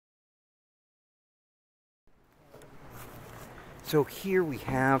So here we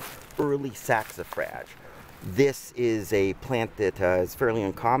have early saxifrage. This is a plant that is fairly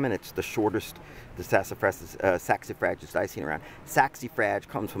uncommon. It's the shortest the saxifrages I've seen around. Saxifrage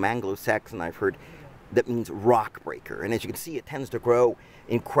comes from Anglo-Saxon, I've heard, that means rock breaker. And as you can see, it tends to grow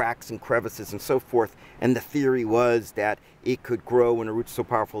in cracks and crevices and so forth. And the theory was that it could grow when the roots so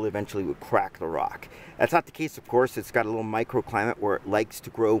powerful eventually would crack the rock. That's not the case, of course. It's got a little microclimate where it likes to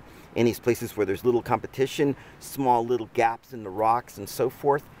grow in these places where there's little competition, small little gaps in the rocks and so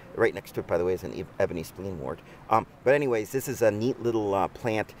forth. Right next to it, by the way, is an ebony spleenwort. But anyways, this is a neat little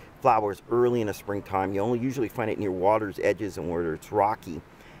plant. Flowers early in the springtime. You only usually find it near water's edges and where it's rocky.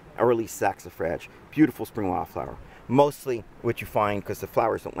 Early saxifrage. Beautiful spring wildflower. Mostly what you find, because the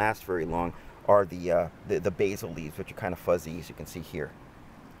flowers don't last very long, are the basal leaves, which are kind of fuzzy, as you can see here.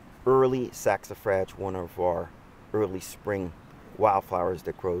 Early saxifrage, one of our early spring wildflowers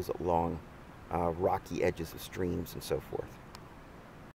that grows along rocky edges of streams and so forth.